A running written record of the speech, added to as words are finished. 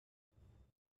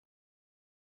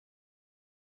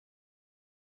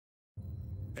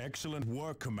Excellent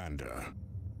work, Commander.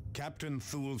 Captain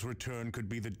Thul's return could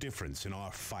be the difference in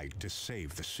our fight to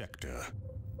save the sector.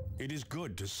 It is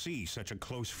good to see such a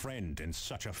close friend and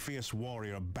such a fierce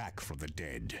warrior back from the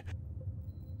dead.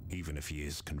 Even if he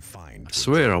is confined. I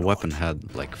swear our weapon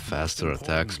had like faster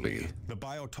attack speed. The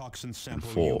biotoxin sample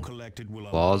four. you collected will allow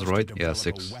Claws, us right? to Yeah, develop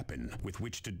 6. a weapon with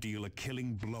which to deal a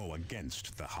killing blow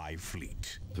against the Hive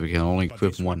Fleet. So we can only But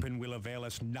equip this one. weapon will avail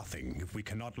us nothing if we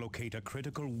cannot locate a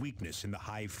critical weakness in the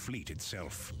Hive Fleet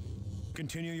itself.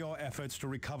 Continue your efforts to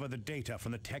recover the data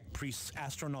from the Tech Priest's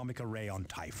astronomic array on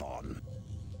Typhon.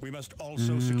 We must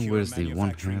also secure where's a the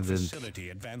manufacturing one-handed- facility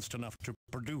advanced enough to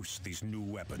produce these new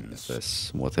weapons.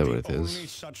 This, whatever it The only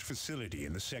is. such facility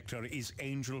in the sector is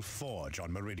Angel Forge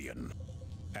on Meridian.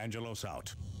 Angelos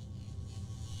out.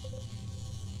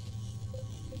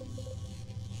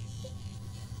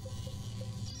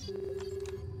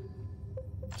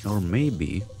 Or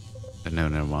maybe... no,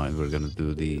 never mind. We're gonna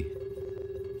do the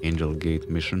Angel Gate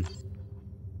mission.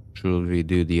 Should we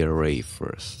do the array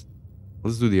first?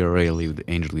 Let's do the array, leave the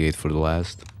Angel Gate for the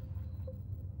last.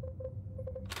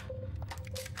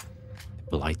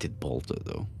 Blighted Bolter,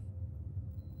 though.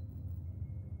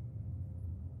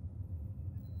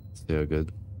 Still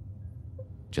good.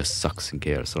 Just sucks in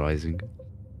Chaos Rising.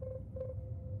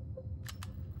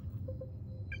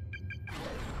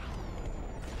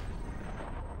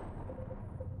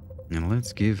 And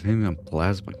let's give him a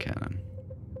plasma cannon.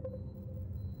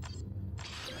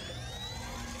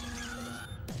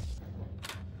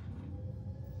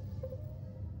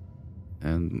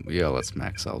 And yeah, let's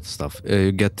max out stuff.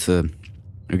 You get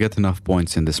enough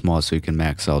points in this mod so you can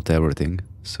max out everything.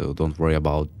 So don't worry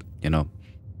about, you know,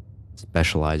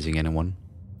 specializing anyone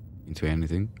into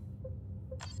anything.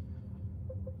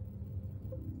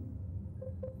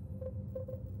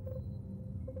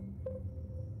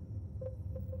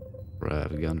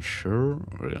 Rev gun, sure.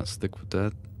 We're gonna stick with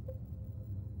that.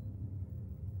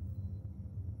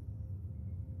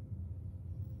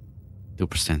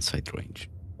 %2 sight range.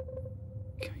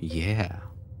 Yeah.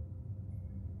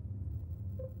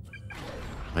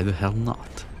 Why the hell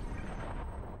not?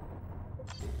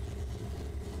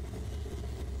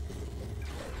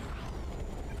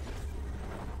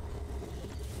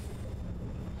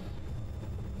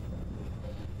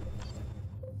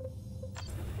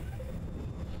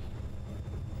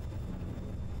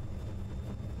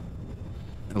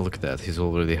 Look at that, he's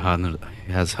already 100,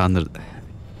 he has 100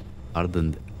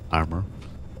 hardened armor.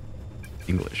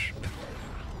 English.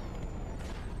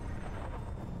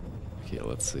 Okay,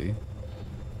 let's see.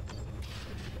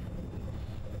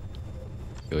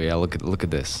 Oh yeah, look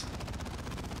at this.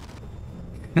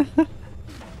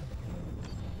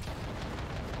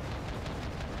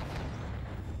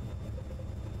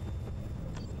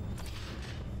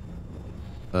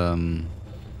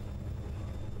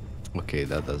 Okay,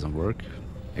 that doesn't work.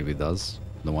 Maybe it does.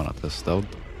 Don't wanna test out.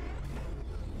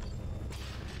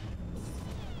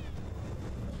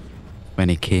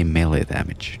 20k melee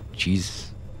damage. Jeez.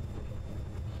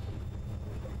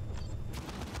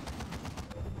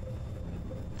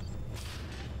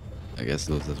 I guess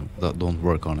those don't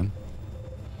work on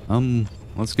him.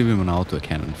 Let's give him an auto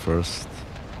cannon first.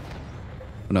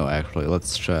 No, actually,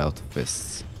 let's try out the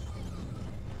fists.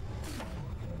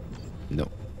 No.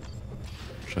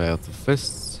 Try out the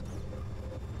fists.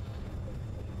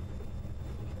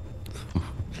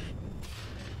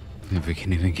 If we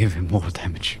can even give him more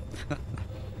damage. I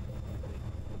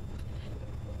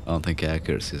don't think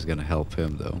accuracy is gonna help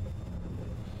him though.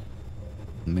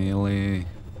 Melee,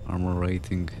 armor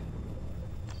rating.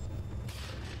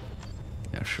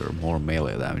 Yeah, sure, more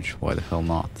melee damage. Why the hell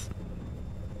not?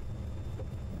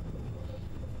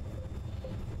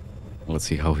 Let's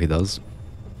see how he does.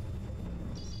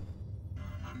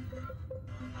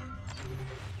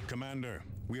 Commander,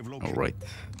 we have located. All right.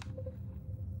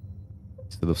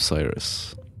 Instead of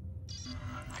Cyrus.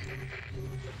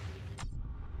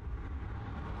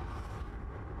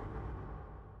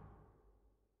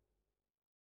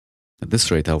 At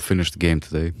this rate, I'll finish the game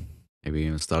today. Maybe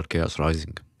even start Chaos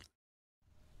Rising.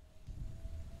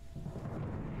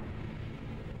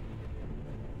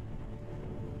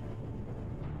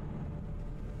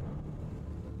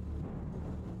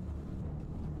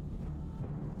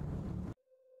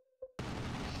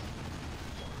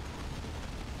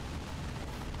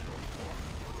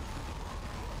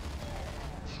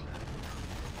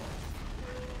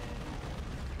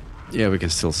 Yeah, we can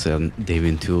still send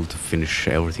Davian Tool to finish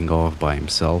everything off by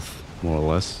himself, more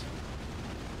or less.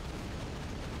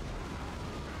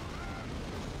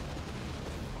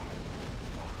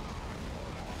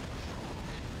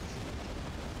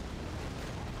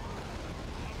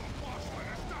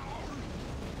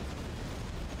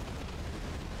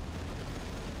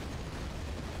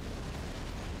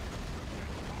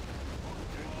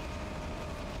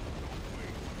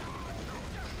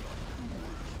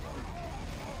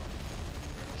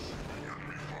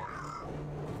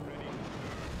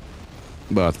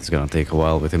 But it's gonna take a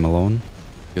while with him alone.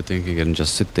 You think you can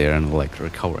just sit there and like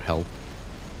recover health?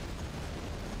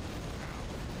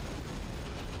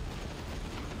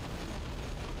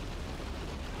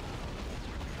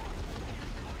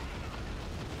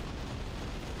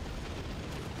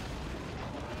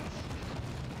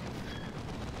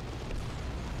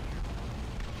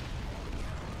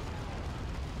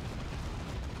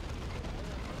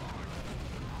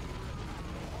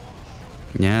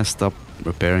 Yeah, stop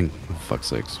repairing, for fuck's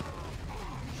sakes.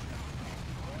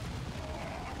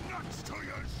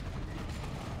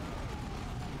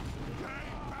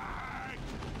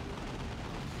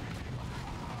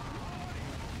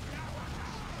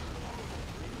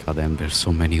 God damn, there's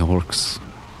so many orcs.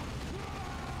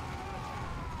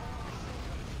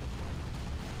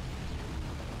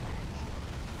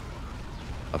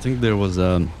 I think there was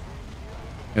a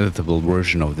editable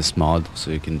version of this mod,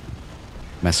 so you can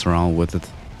mess around with it.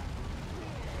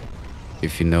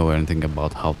 If you know anything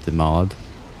about how to mod.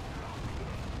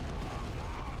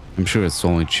 I'm sure it's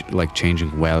only like changing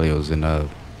values in a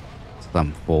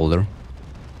some folder.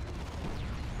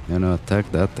 You know,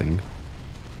 attack that thing.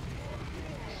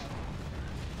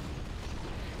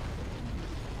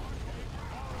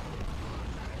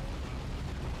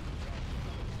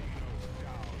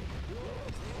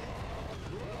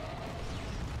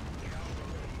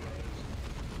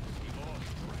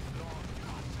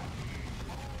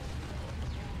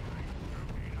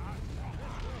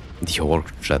 The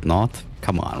orc dreadnought?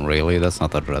 Come on, really? That's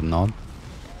not a dreadnought.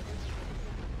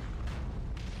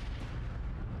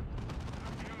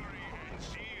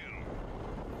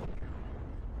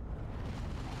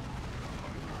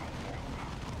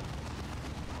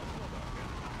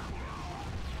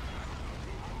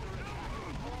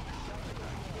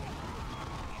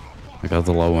 I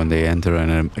gotta love when they enter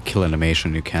a kill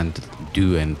animation, you can't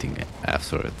do anything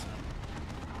after it.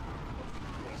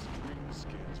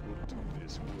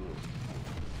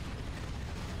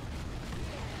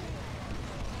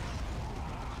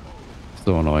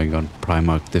 So annoying on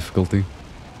Primach difficulty.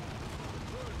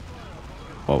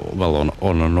 Well,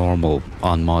 on a normal,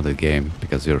 unmodded game,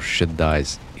 because your shit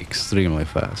dies extremely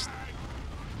fast.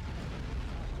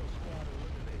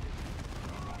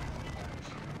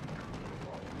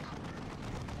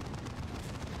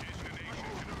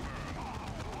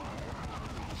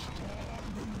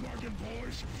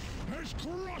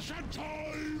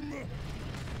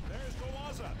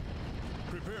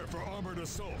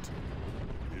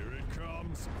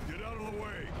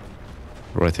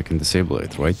 Right, I can disable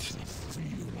it, right?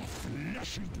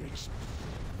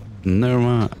 Never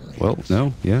mind. Well,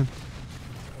 no, yeah.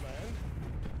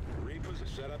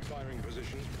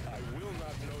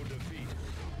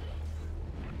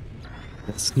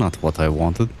 That's not what I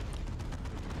wanted.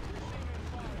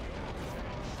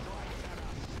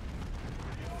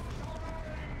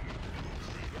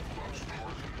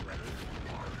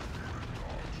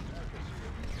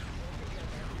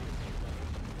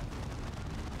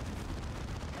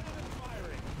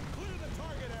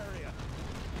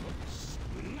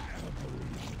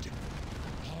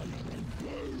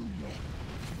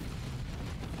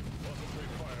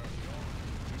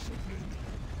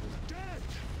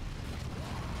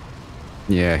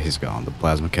 Yeah, he's gone. The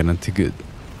plasma cannon too good.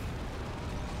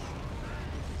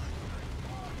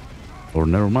 Or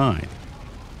never mind.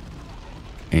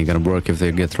 Ain't gonna work if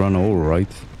they get run over,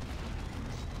 right?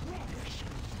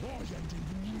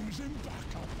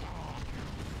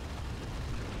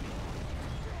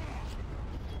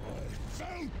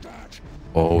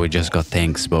 Oh, we just got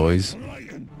tanks, boys.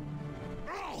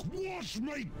 What's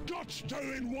me guts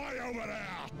doing way over there?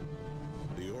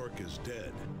 The orc is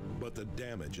dead, but the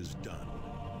damage is done.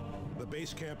 The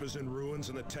base camp is in ruins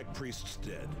and the tech priest's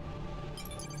dead.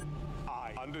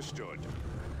 I understood.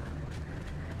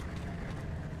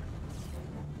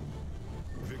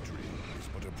 Victory is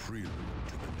but a prelude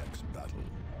to the next battle.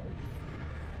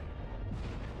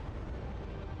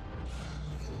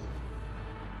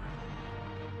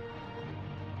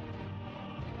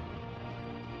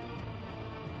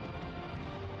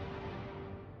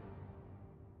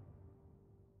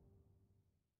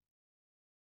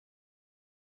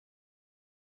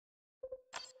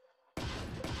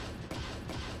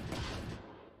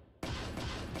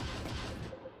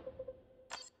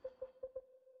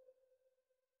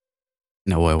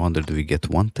 Now I wonder, do we get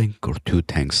one tank or two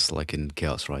tanks like in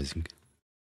Chaos Rising?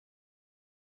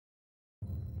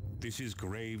 This is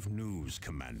grave news,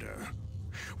 Commander.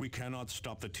 We cannot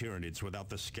stop the Tyranids without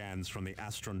the scans from the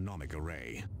astronomic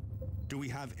array. Do we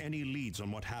have any leads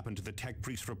on what happened to the tech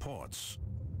priest reports?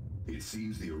 It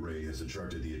seems the array has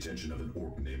attracted the attention of an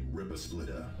orc named Rippa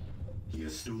Splitta. He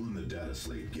has stolen the data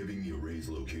slate, giving me Array's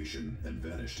location and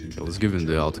vanished into Let's give him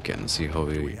the autocannon, see how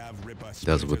We he have Ripper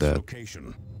does with Splinter's that.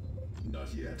 location.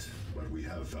 Not yet, but we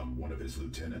have found one of his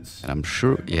lieutenants. And I'm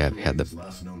sure, yeah, His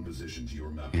last known position to your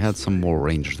map he had some more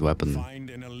ranged weapon. Find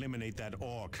and eliminate that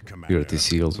orc, Commander. Purity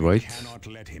seals, We right? cannot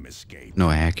let him escape. No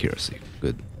accuracy.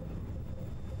 Good.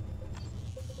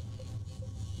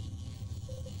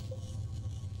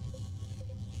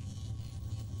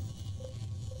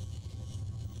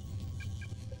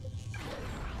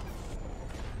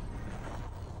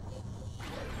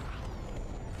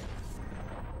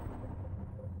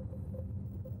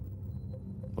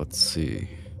 Let's see.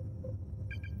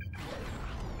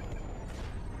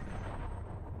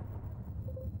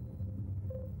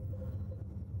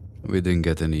 We didn't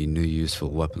get any new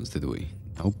useful weapons, did we?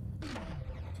 Nope.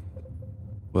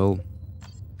 Well,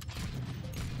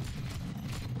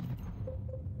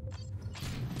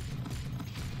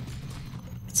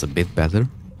 it's a bit better.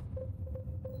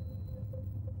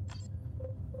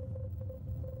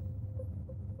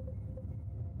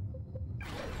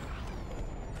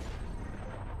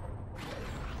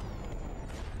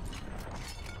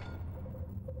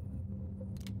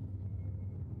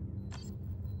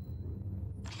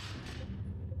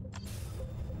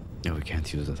 No, we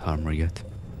can't use that armor yet.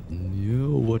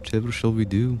 No, whatever shall we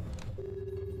do?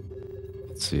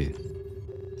 Let's see.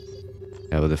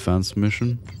 Have a defense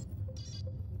mission?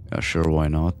 Yeah, sure, why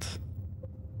not?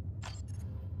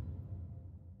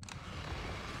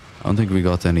 I don't think we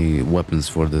got any weapons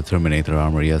for the Terminator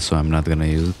armor yet, so I'm not gonna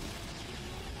use it.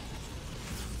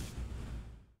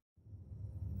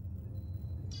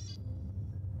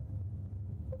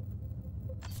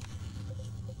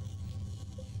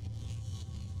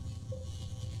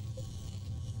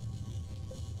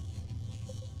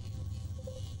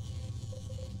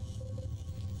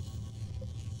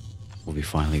 We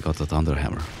finally got the Thunder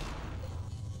Hammer.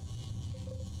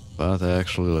 But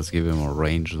actually, let's give him a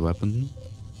ranged weapon.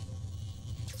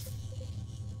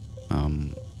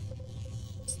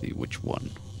 Let's see which one.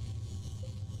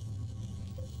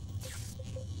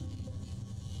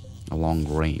 A long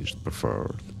ranged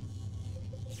preferred.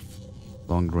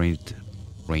 Long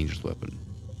ranged weapon.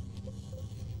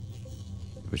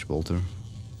 Which bolter?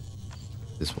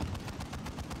 This one.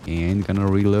 And gonna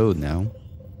reload now.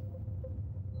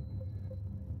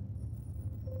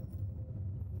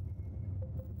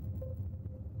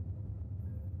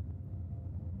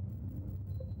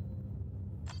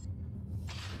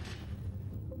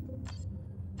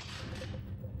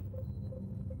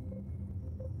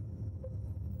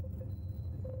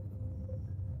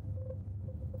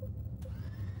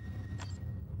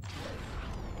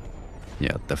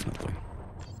 Yeah, definitely.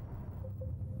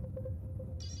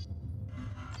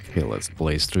 Okay, let's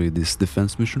blaze through this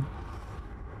defense mission.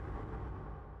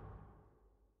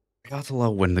 I gotta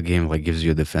love when the game like gives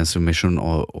you a defensive mission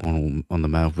or on the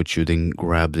map which you didn't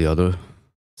grab the other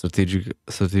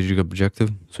strategic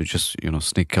objective. So just, you know,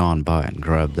 sneak on by and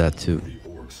grab that too. The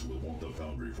orcs will want the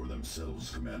foundry for themselves,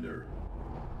 Commander.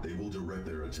 They will direct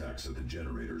their attacks at the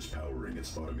generators powering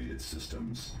its automated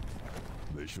systems.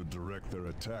 They should direct their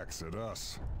attacks at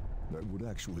us. That would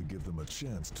actually give them a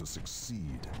chance to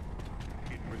succeed.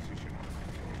 In position.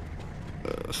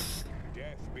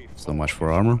 Death before So much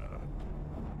for armor.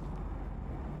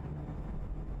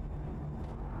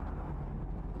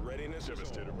 Readiness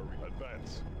Devastator Marine.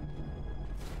 Advance.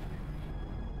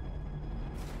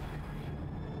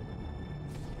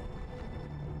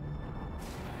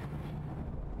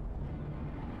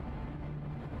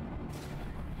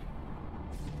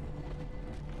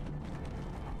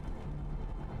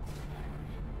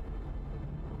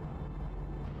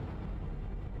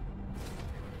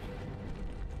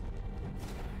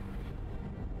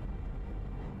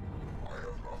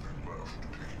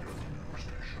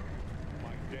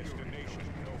 My destination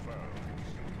no further.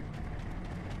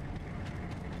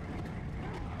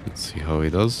 Let's see how he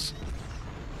does.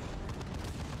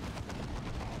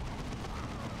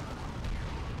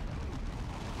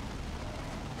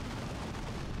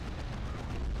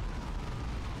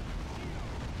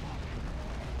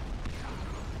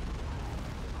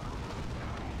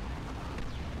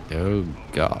 Oh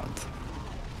God.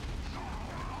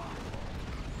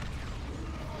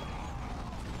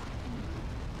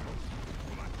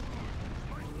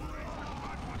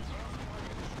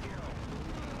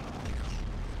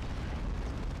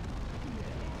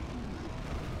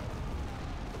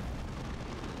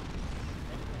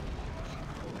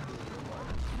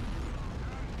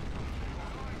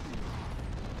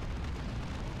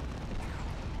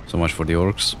 So much for the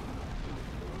orcs.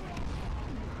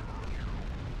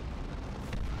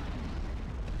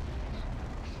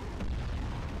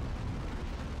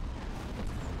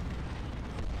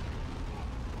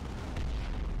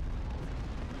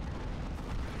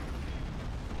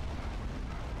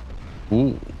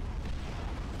 Ooh.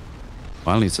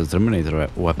 Finally, it's a Terminator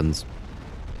weapons.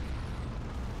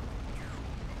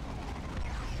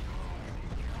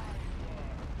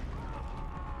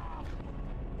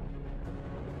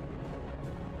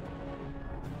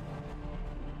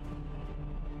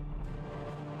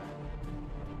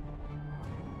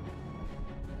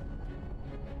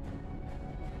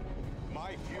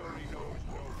 My fury knows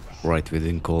no bounds. Right, we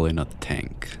didn't call in a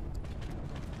tank.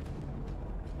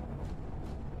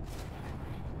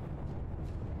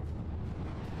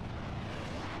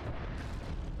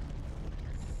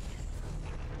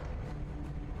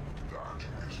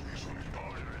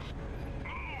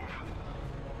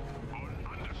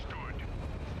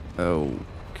 Oh,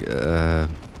 yeah,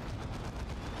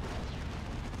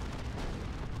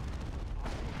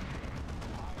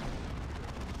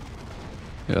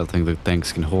 I think the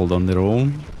tanks can hold on their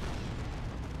own.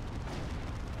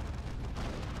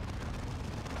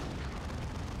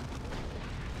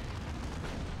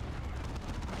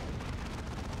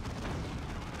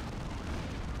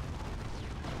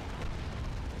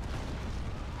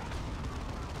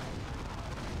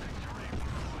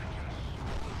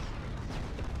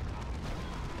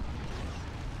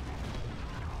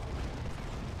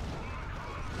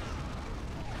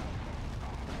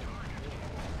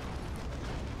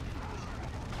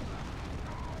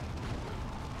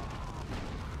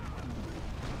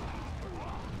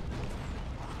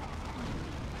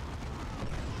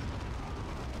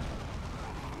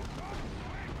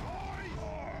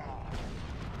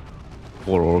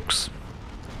 Four orcs.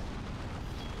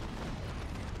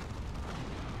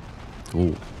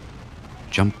 Ooh.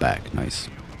 Jump back, nice.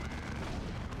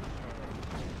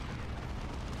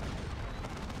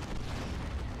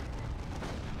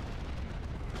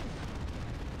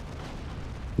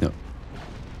 No.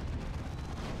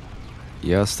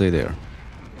 Yeah, stay there.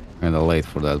 Kinda late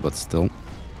for that, but still.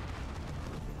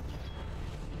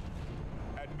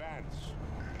 Advance.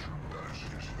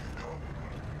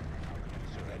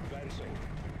 Advancing.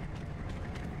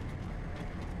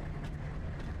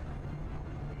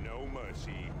 No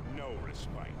mercy, no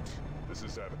respite. This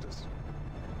is Avitus.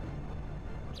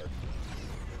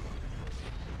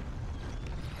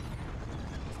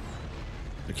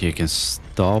 Okay, you can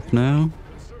stop now.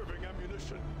 Conserving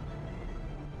ammunition.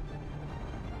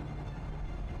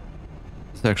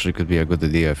 This actually could be a good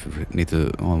idea if we need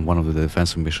to, on one of the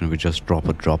defensive missions, we just drop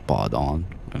a drop pod on,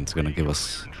 and it's gonna give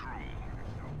us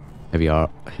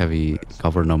heavy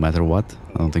cover no matter what.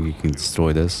 I don't think you can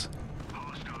destroy this.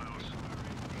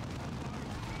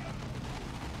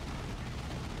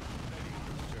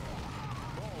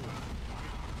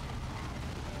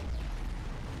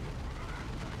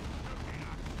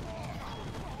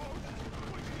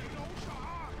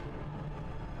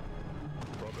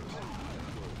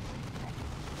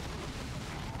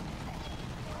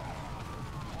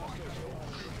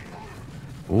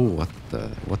 Oh,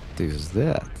 what is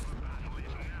that?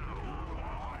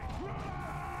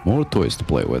 More toys to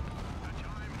play with.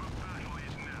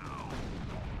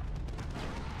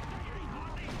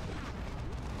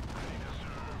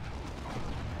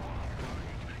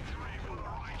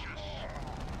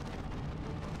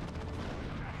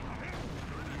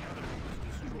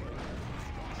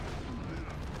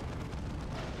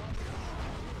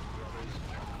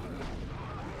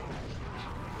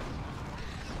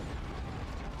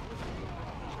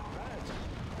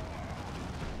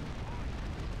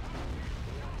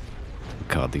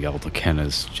 God, the autocannon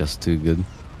is just too good.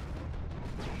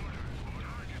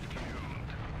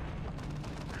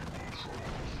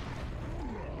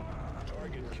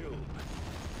 Target killed.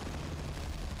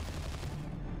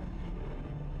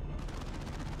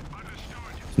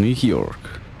 New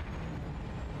York.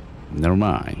 Never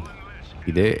mind.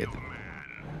 He did.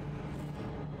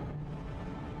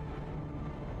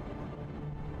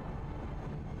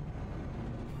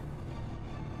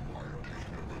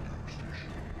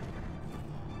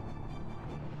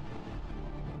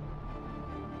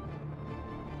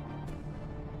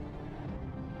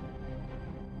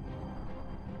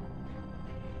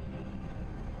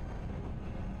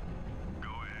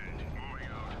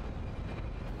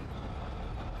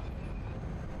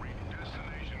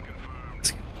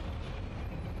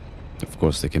 Of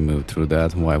course they can move through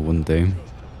that, why wouldn't they?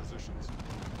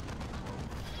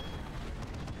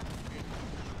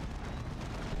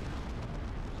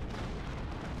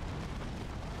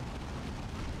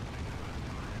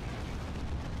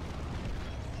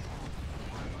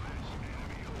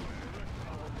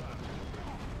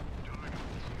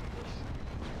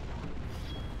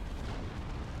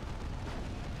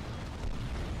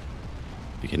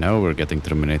 Okay, now we're getting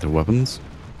Terminator weapons.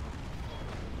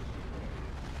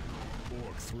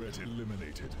 Orc threat eliminated.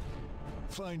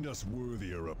 Find us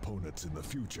worthier opponents in the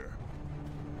future.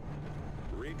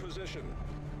 Reposition.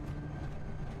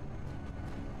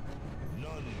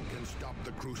 None can stop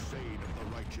the crusade of the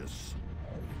righteous.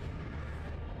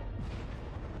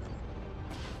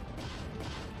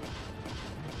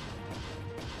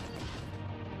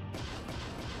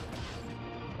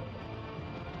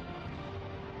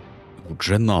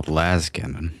 Dreadnought las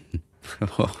cannon.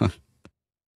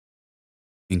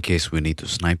 In case we need to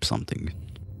snipe something.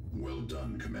 Well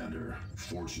done, Commander.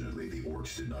 Fortunately, the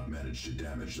orcs did not manage to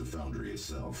damage the foundry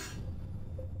itself.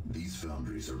 These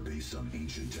foundries are based on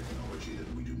ancient technology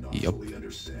that we do not fully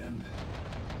understand.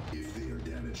 If they are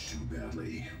damaged too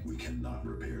badly, we cannot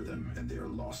repair them, and they are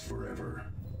lost forever.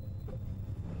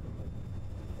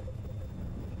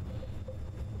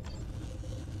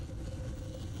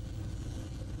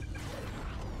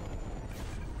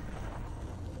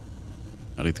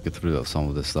 I need to get rid of some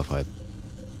of this stuff. I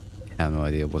have no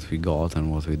idea what we got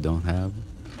and what we don't have.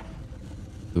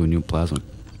 Do a new plasma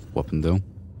weapon though.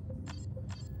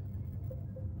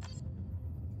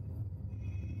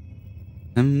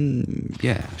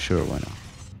 Yeah, sure, why not?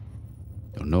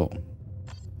 Oh no.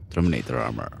 Terminator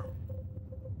armor.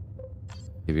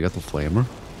 Okay, we got the flamer.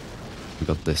 We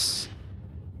got this.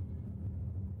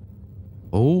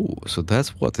 Oh, so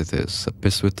that's what it is. A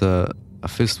fist with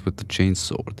a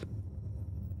chainsword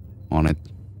on it.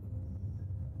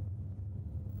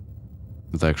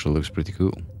 It actually looks pretty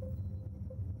cool.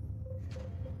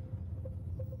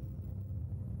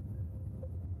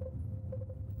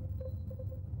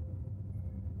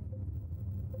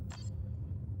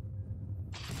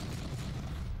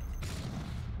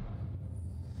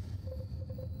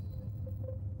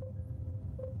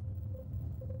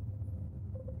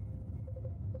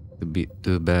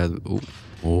 Too bad.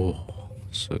 Oh,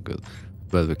 so good.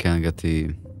 But we can't get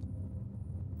the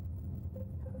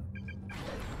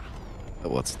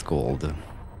what's it called? The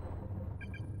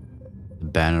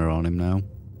banner on him now.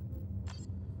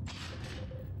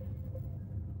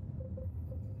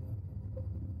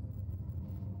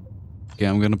 Okay,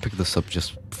 I'm gonna pick this up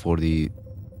just for the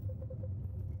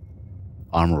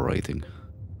armor rating.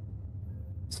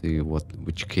 See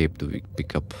which cape do we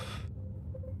pick up?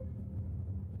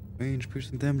 Range,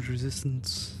 piercing damage,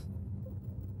 resistance.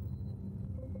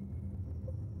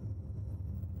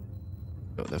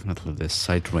 Oh, definitely the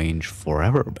sight range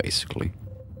forever, basically.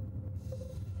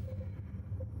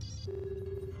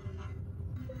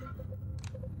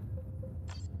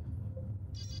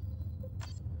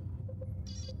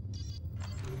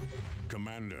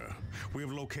 Commander, we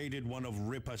have located one of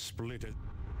Ripper Splitter.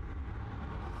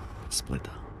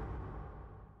 Splitter.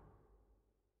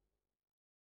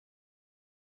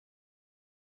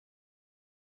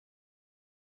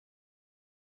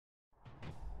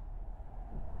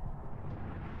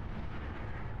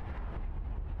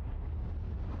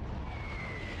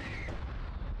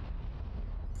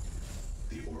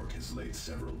 Has laid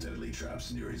several deadly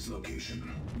traps near his location.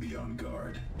 Be on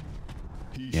guard.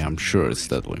 Yeah, I'm sure it's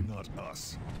deadly. Not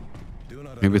us.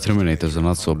 Maybe Terminators are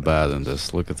not so bad in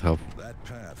this. Look at how... That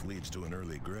path leads to an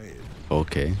early grave.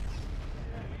 Okay.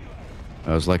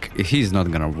 I was like, he's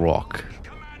not gonna rock.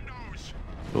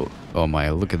 Oh my,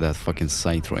 look at that fucking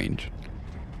sight range.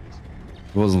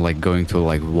 It wasn't like going to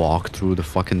like walk through the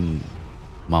fucking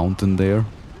mountain there.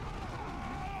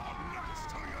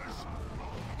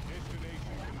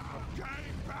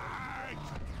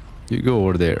 You go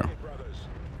over there.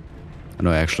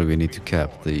 No, actually we need to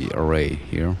cap the array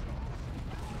here.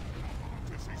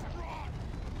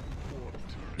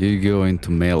 You go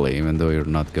into melee even though you're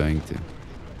not going to.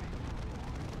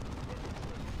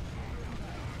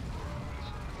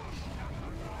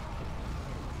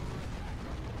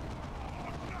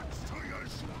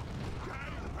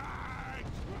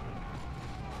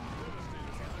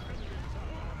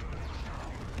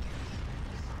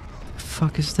 The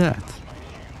fuck is that?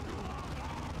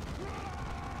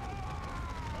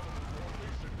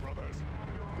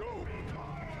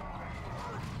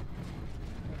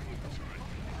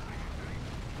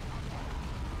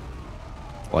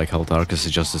 Like how Tarkus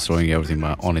is just destroying everything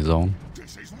on his own.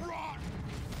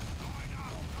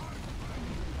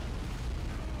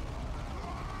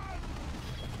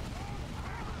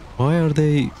 Why are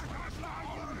they...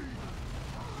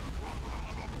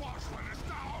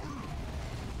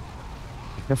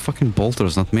 They have fucking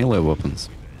bolters, not melee weapons.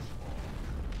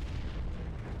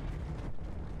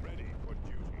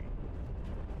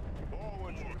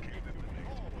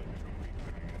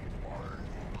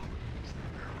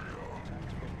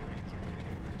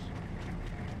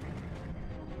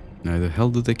 Why the hell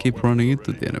do they keep running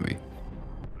into the enemy?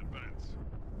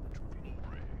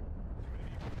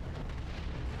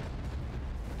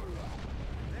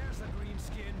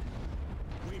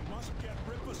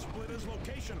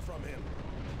 location from him.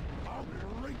 I'll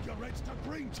rig your heads to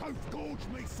green tooth gorge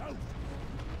myself.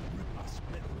 Rip us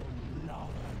little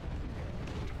lava.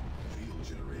 Field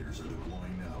generators are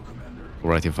deploying now, Commander.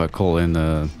 Right, if I call in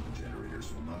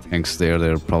Generators will not be tanks there,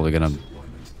 they're probably gonna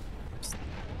deployment.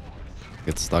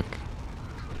 get stuck.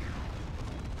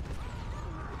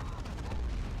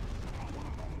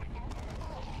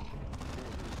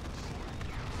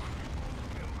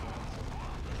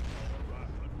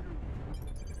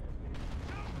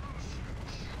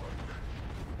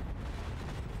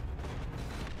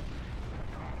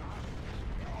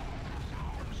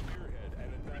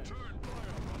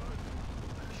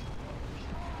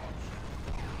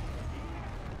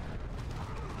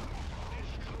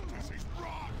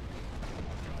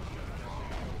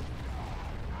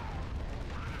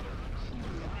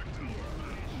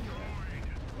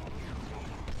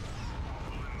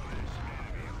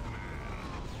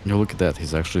 You look at that,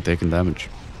 he's actually taking damage.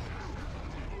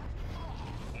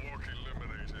 Orc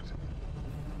eliminated.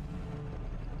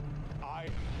 I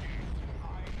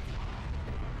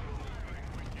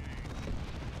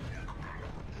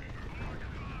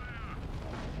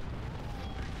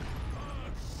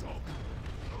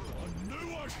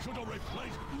knew I should have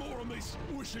replaced more of me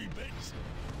squishy bits.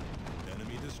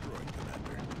 Enemy destroyed,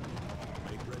 Commander.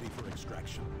 Make ready for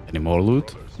extraction. Any more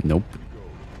loot? Nope.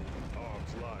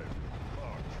 Arms live.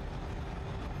 Arms.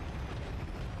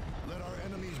 Let our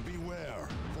enemies beware,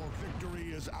 for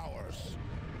victory is ours.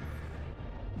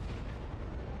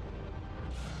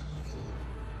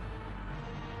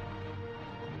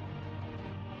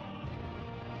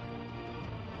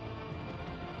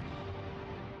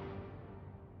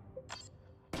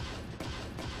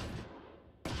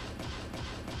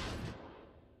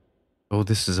 Oh,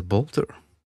 this is a bolter.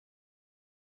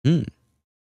 Hmm.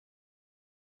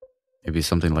 Maybe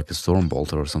something like a storm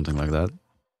bolter or something like that.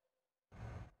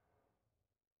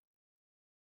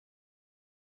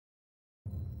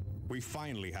 We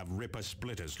finally have Ripper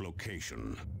Splitter's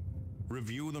location.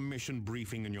 Review the mission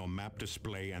briefing in your map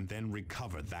display and then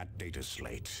recover that data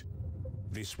slate.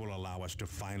 This will allow us to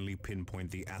finally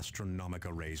pinpoint the astronomic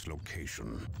array's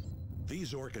location.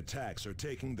 These orc attacks are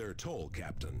taking their toll,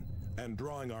 Captain, and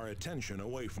drawing our attention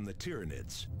away from the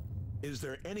Tyranids. Is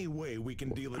there any way we can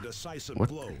deal a decisive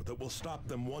blow that will stop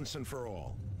them once and for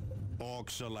all?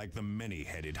 Orcs are like the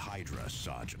many-headed Hydra,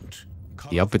 Sergeant.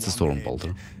 Cut Yep, off it's a one storm head,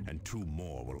 bolter. and two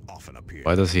more will often appear.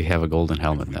 Why does he have a golden If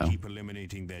helmet we now? keep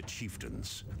eliminating their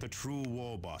chieftains, the true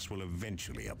war boss will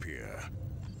eventually appear.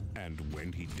 And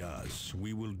when he does,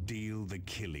 we will deal the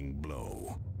killing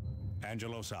blow.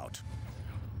 Angelos out.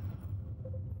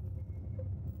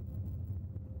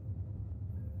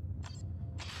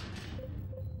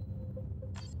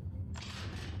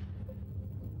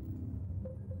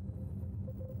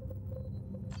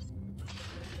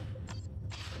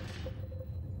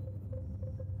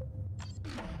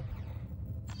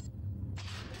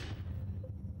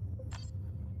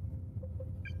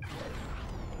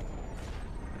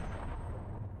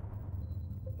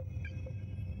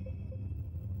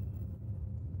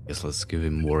 Guess let's give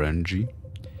him more energy.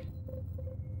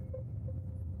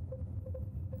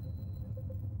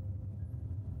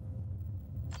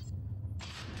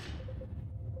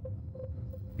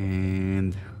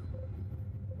 And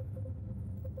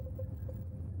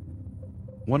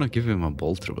wanna give him a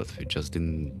bolter, but we just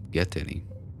didn't get any.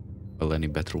 Well, any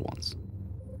better ones.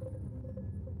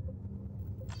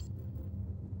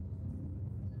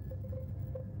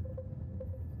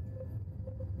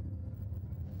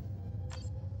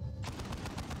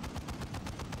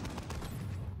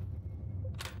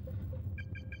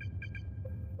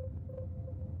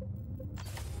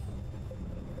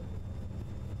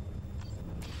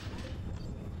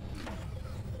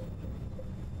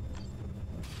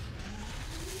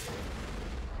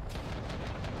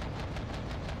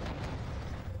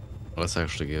 Let's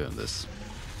actually give him this.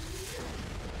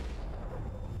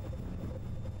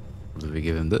 Or did we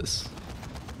give him this?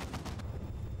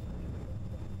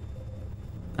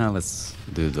 Now let's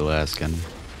do the last scan.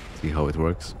 See how it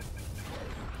works.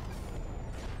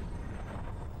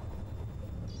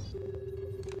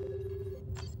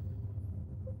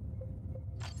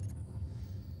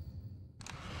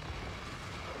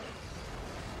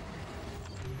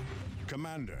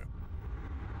 Commander.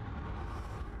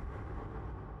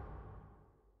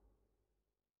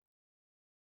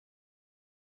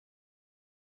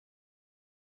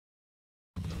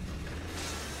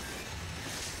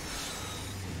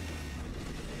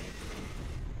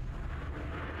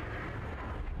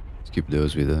 Skip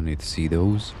those, we don't need to see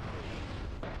those.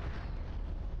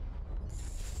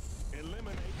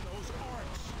 Eliminate those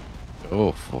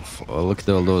orcs. Oh, look at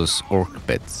all those orc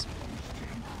beds.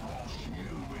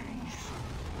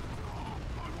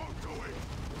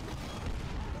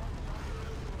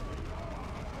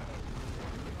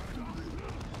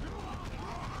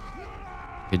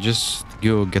 You just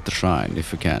go get the shrine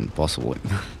if you can, possibly.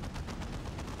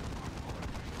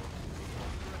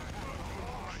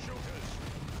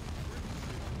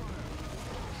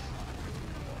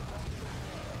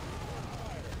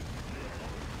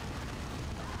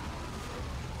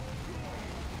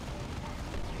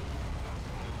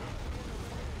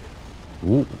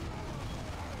 Ooh.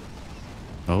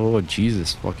 Oh,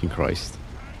 Jesus fucking Christ.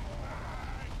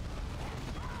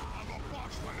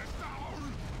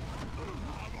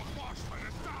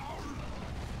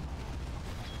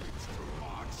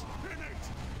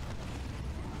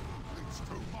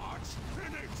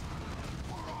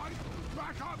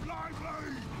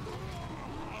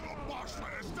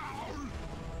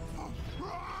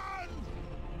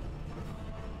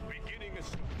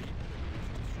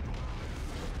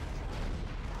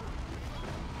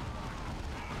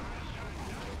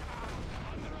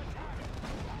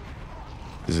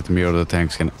 Is it me or the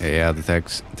tanks can... Yeah, the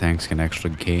tanks can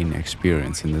actually gain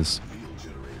experience in this. Field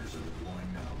generators are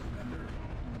deploying now, Commander.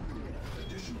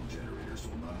 Additional generators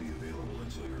will not be available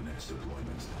until your next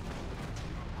deployment.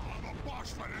 The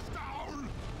boss man is down!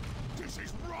 This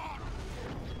is wrong!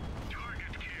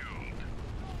 Target killed!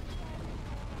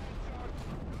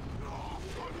 No,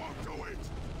 I won't do it!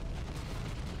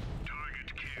 Target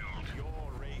killed!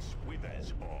 Your race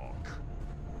withers, Orc.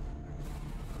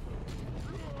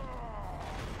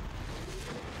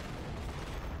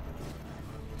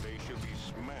 They should be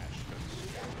smashed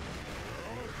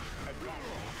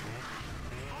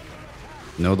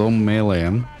and No, don't melee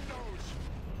him.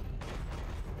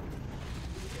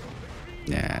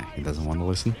 Yeah, he doesn't want to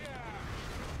listen.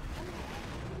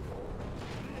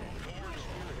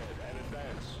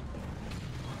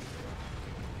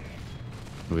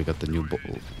 We got the new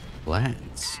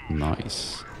lance.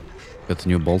 Nice. Got the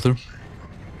new bolter.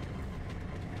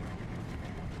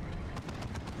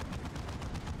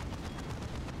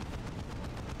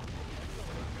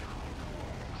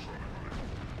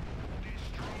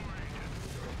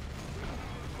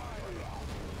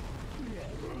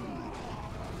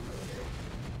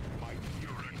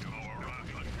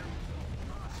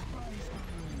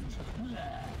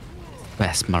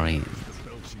 Best Marine.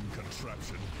 belching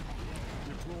contraption.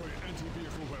 Deploy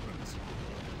anti-vehicle weapons.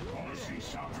 Policy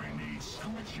sovereign needs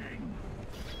switching.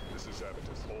 This is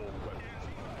Avitus. All weapons.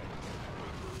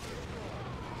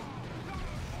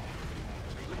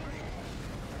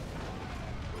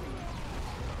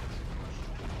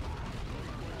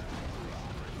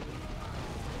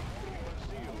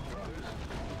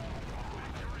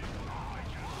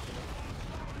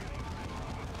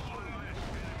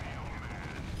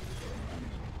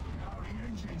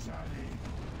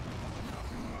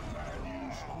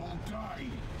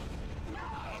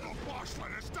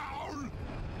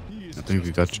 I think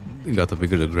we got a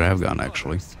bigger grab gun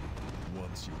actually.